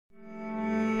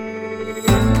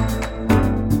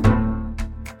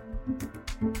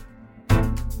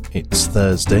It's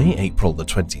Thursday, April the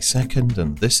 22nd,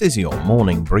 and this is your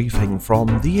morning briefing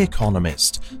from The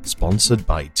Economist, sponsored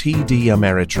by TD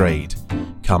Ameritrade.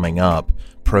 Coming up,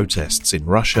 protests in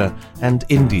Russia and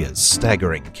India's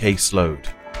staggering caseload.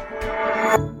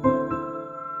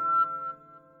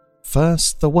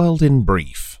 First, the world in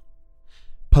brief.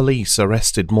 Police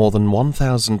arrested more than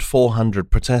 1,400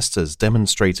 protesters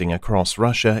demonstrating across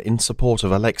Russia in support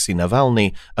of Alexei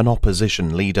Navalny, an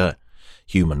opposition leader.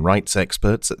 Human rights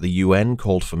experts at the UN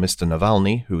called for Mr.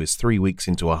 Navalny, who is 3 weeks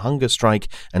into a hunger strike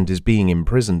and is being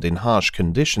imprisoned in harsh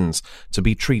conditions, to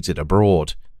be treated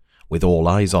abroad. With all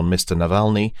eyes on Mr.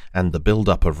 Navalny and the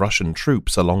build-up of Russian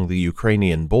troops along the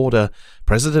Ukrainian border,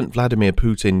 President Vladimir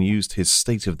Putin used his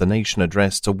State of the Nation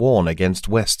address to warn against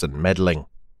Western meddling.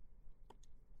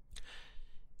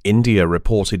 India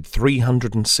reported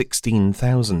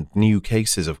 316,000 new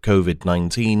cases of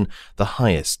COVID-19, the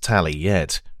highest tally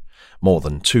yet. More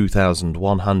than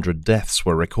 2,100 deaths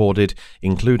were recorded,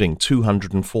 including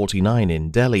 249 in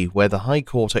Delhi, where the High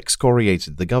Court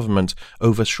excoriated the government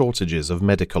over shortages of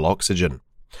medical oxygen.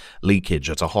 Leakage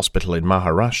at a hospital in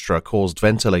Maharashtra caused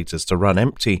ventilators to run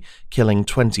empty, killing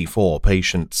 24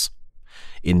 patients.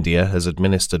 India has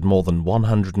administered more than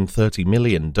 130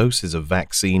 million doses of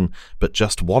vaccine, but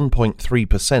just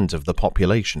 1.3% of the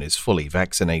population is fully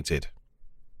vaccinated.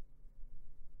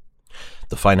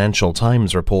 The Financial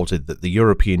Times reported that the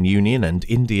European Union and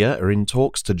India are in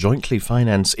talks to jointly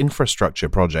finance infrastructure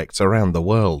projects around the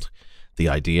world. The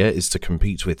idea is to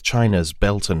compete with China's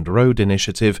Belt and Road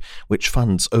Initiative, which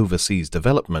funds overseas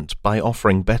development by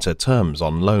offering better terms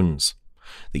on loans.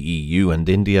 The EU and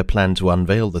India plan to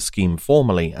unveil the scheme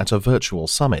formally at a virtual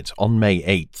summit on May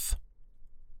 8th.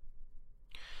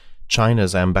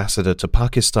 China's ambassador to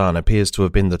Pakistan appears to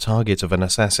have been the target of an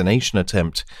assassination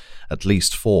attempt. At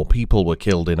least 4 people were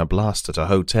killed in a blast at a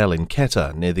hotel in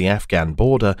Quetta near the Afghan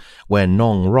border, where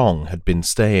Nong Rong had been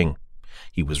staying.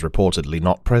 He was reportedly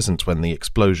not present when the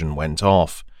explosion went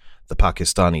off. The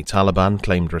Pakistani Taliban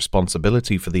claimed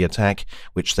responsibility for the attack,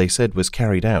 which they said was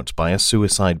carried out by a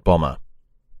suicide bomber.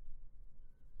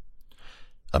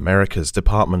 America's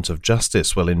Department of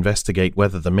Justice will investigate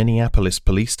whether the Minneapolis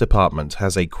Police Department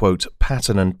has a, quote,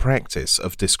 pattern and practice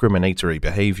of discriminatory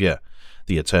behavior.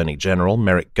 The Attorney General,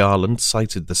 Merrick Garland,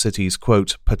 cited the city's,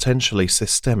 quote, potentially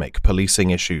systemic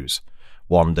policing issues.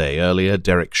 One day earlier,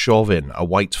 Derek Chauvin, a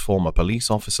white former police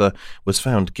officer, was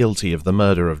found guilty of the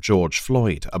murder of George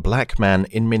Floyd, a black man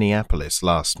in Minneapolis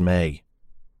last May.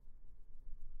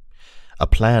 A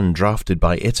plan drafted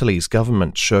by Italy's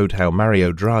government showed how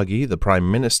Mario Draghi, the Prime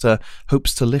Minister,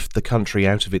 hopes to lift the country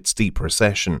out of its deep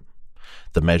recession.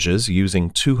 The measures,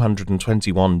 using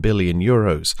 €221 billion,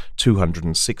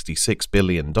 $266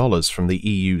 billion from the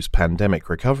EU's Pandemic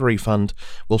Recovery Fund,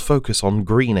 will focus on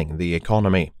greening the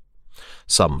economy.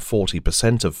 Some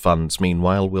 40% of funds,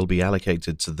 meanwhile, will be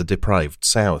allocated to the deprived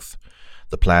south.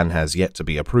 The plan has yet to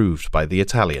be approved by the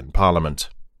Italian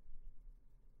Parliament.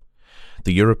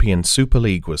 The European Super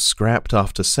League was scrapped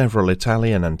after several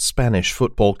Italian and Spanish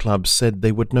football clubs said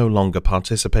they would no longer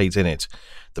participate in it.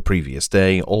 The previous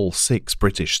day, all 6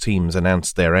 British teams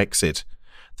announced their exit.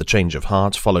 The change of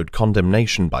heart followed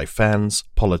condemnation by fans,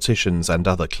 politicians and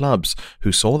other clubs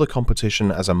who saw the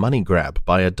competition as a money grab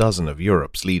by a dozen of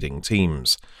Europe's leading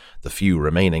teams. The few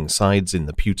remaining sides in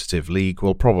the putative league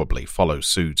will probably follow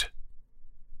suit.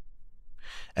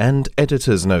 And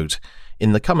editor's note: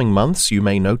 in the coming months, you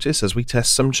may notice as we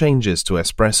test some changes to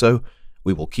Espresso.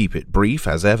 We will keep it brief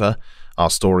as ever. Our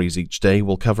stories each day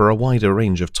will cover a wider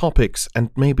range of topics and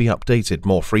may be updated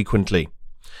more frequently.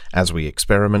 As we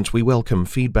experiment, we welcome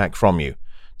feedback from you.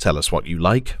 Tell us what you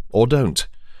like or don't.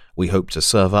 We hope to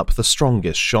serve up the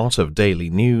strongest shot of daily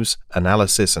news,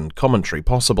 analysis and commentary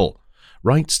possible.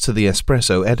 Write to the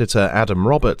Espresso editor Adam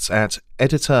Roberts at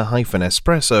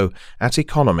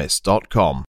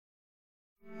editor-espresso@economist.com.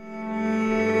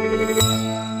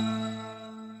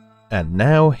 And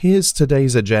now, here's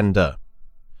today's agenda.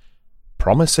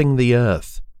 Promising the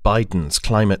Earth, Biden's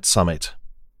Climate Summit.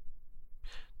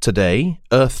 Today,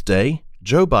 Earth Day,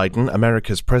 Joe Biden,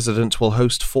 America's president, will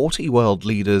host 40 world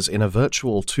leaders in a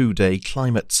virtual 2-day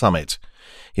climate summit.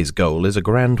 His goal is a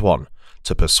grand one: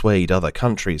 to persuade other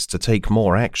countries to take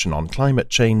more action on climate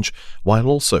change while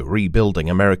also rebuilding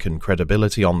American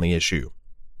credibility on the issue.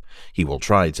 He will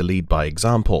try to lead by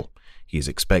example. He is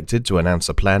expected to announce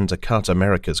a plan to cut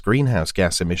America's greenhouse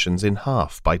gas emissions in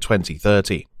half by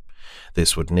 2030.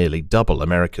 This would nearly double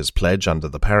America's pledge under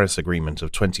the Paris Agreement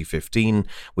of 2015,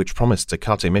 which promised to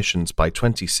cut emissions by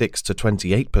 26 to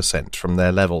 28% from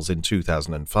their levels in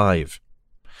 2005.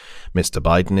 Mr.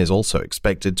 Biden is also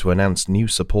expected to announce new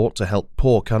support to help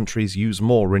poor countries use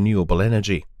more renewable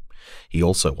energy. He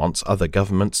also wants other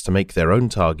governments to make their own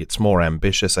targets more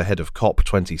ambitious ahead of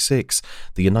COP26,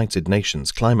 the United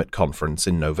Nations climate conference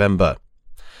in November.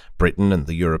 Britain and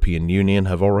the European Union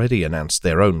have already announced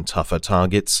their own tougher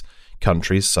targets.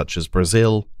 Countries such as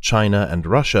Brazil, China, and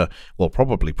Russia will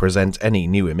probably present any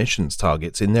new emissions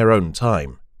targets in their own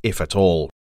time, if at all.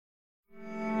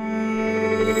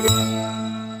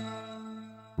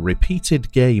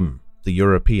 Repeated game. The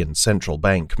European Central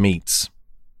Bank meets.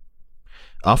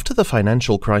 After the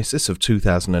financial crisis of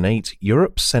 2008,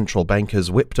 Europe's central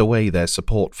bankers whipped away their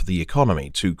support for the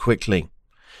economy too quickly.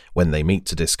 When they meet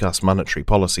to discuss monetary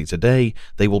policy today,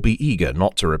 they will be eager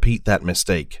not to repeat that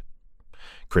mistake.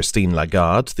 Christine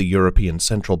Lagarde, the European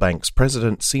Central Bank's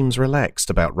president, seems relaxed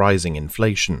about rising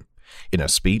inflation. In a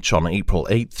speech on April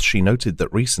 8th, she noted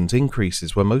that recent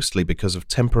increases were mostly because of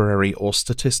temporary or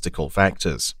statistical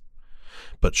factors.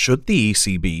 But should the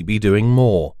ECB be doing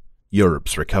more?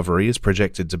 Europe's recovery is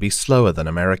projected to be slower than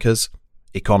America's.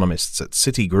 Economists at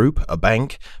Citigroup, a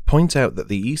bank, point out that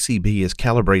the ECB is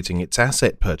calibrating its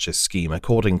asset purchase scheme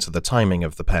according to the timing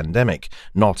of the pandemic,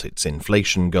 not its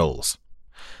inflation goals.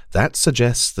 That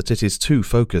suggests that it is too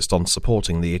focused on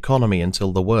supporting the economy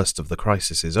until the worst of the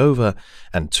crisis is over,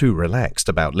 and too relaxed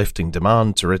about lifting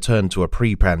demand to return to a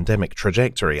pre-pandemic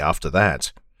trajectory after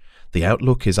that. The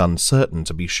outlook is uncertain,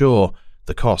 to be sure.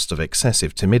 The cost of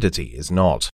excessive timidity is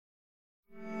not.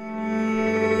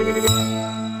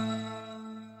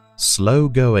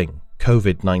 Slow-going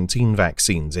COVID-19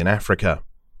 vaccines in Africa.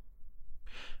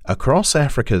 Across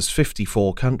Africa's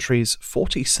 54 countries,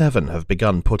 47 have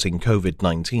begun putting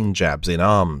COVID-19 jabs in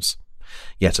arms.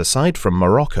 Yet aside from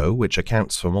Morocco, which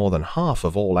accounts for more than half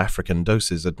of all African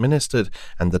doses administered,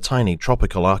 and the tiny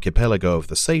tropical archipelago of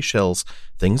the Seychelles,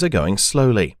 things are going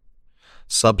slowly.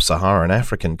 Sub-Saharan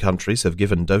African countries have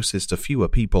given doses to fewer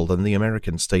people than the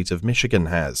American state of Michigan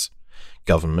has.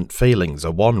 Government failings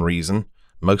are one reason.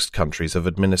 Most countries have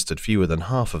administered fewer than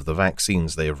half of the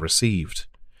vaccines they have received.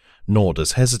 Nor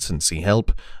does hesitancy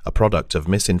help, a product of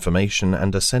misinformation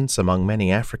and a sense among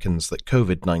many Africans that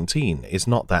COVID-19 is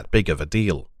not that big of a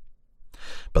deal.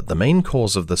 But the main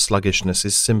cause of the sluggishness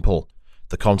is simple.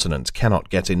 The continent cannot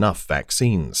get enough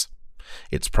vaccines.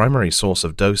 Its primary source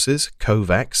of doses,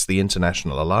 COVAX, the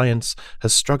international alliance,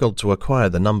 has struggled to acquire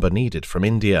the number needed from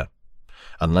India.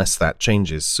 Unless that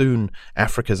changes soon,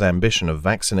 Africa's ambition of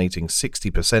vaccinating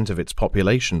 60% of its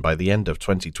population by the end of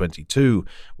 2022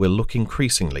 will look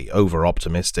increasingly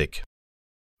over-optimistic.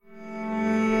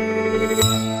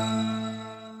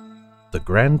 The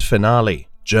grand finale,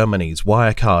 Germany's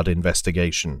Wirecard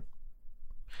investigation.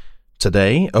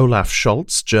 Today, Olaf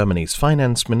Scholz, Germany's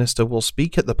finance minister, will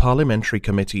speak at the parliamentary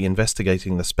committee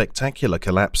investigating the spectacular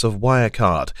collapse of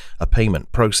Wirecard, a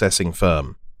payment processing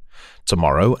firm.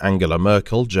 Tomorrow, Angela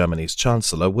Merkel, Germany's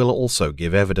chancellor, will also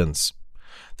give evidence.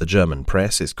 The German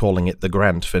press is calling it the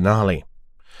grand finale.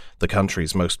 The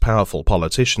country's most powerful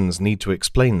politicians need to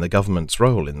explain the government's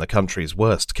role in the country's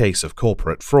worst case of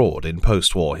corporate fraud in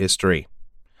post-war history.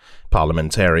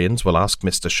 Parliamentarians will ask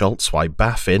Mr. Scholz why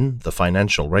BaFin, the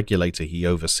financial regulator he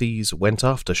oversees, went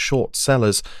after short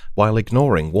sellers while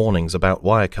ignoring warnings about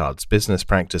Wirecard's business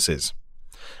practices.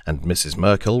 And Mrs.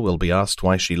 Merkel will be asked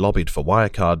why she lobbied for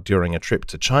Wirecard during a trip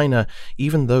to China,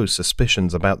 even though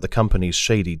suspicions about the company's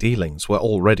shady dealings were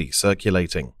already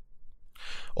circulating.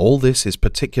 All this is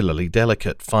particularly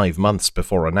delicate 5 months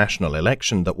before a national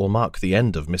election that will mark the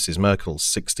end of Mrs. Merkel's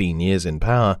 16 years in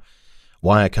power.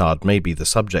 Wirecard may be the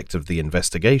subject of the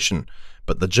investigation,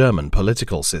 but the German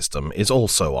political system is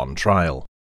also on trial.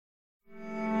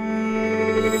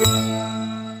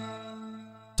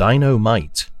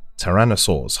 Dino-mite.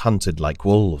 Tyrannosaurs hunted like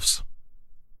wolves.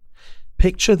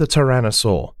 Picture the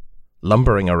tyrannosaur.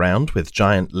 Lumbering around with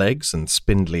giant legs and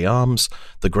spindly arms,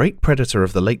 the great predator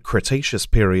of the late Cretaceous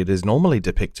period is normally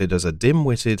depicted as a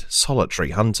dim-witted,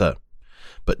 solitary hunter.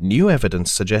 But new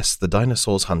evidence suggests the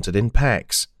dinosaurs hunted in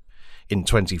packs. In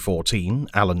 2014,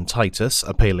 Alan Titus,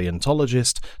 a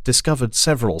paleontologist, discovered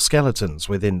several skeletons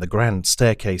within the Grand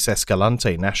Staircase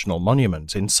Escalante National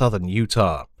Monument in southern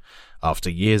Utah.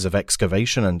 After years of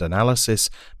excavation and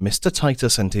analysis, Mr.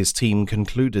 Titus and his team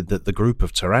concluded that the group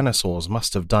of tyrannosaurs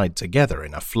must have died together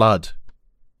in a flood.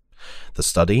 The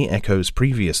study echoes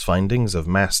previous findings of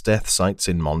mass death sites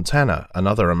in Montana,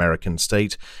 another American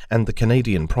state, and the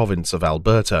Canadian province of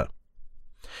Alberta.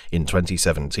 In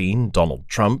 2017, Donald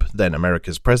Trump, then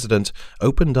America's president,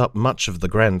 opened up much of the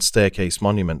Grand Staircase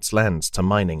Monument's lands to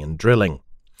mining and drilling.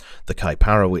 The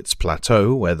Kaiparowitz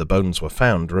Plateau, where the bones were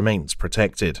found, remains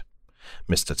protected.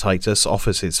 Mr. Titus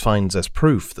offers his finds as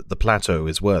proof that the plateau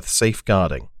is worth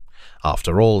safeguarding.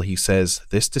 After all, he says,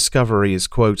 this discovery is,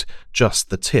 quote, just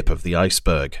the tip of the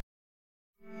iceberg.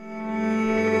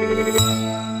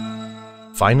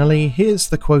 Finally, here's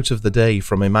the quote of the day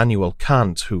from Immanuel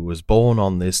Kant, who was born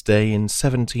on this day in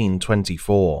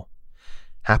 1724.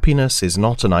 Happiness is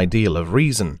not an ideal of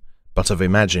reason, but of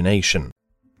imagination.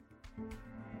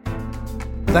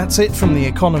 That's it from the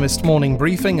Economist morning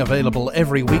briefing, available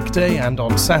every weekday and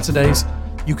on Saturdays.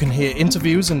 You can hear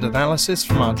interviews and analysis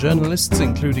from our journalists,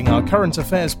 including our current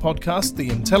affairs podcast, The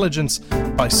Intelligence,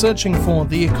 by searching for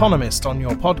The Economist on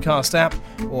your podcast app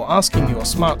or asking your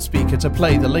smart speaker to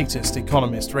play the latest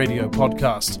Economist radio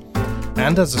podcast.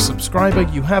 And as a subscriber,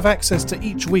 you have access to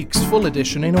each week's full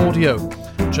edition in audio.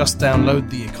 Just download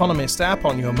the Economist app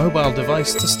on your mobile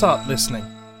device to start listening.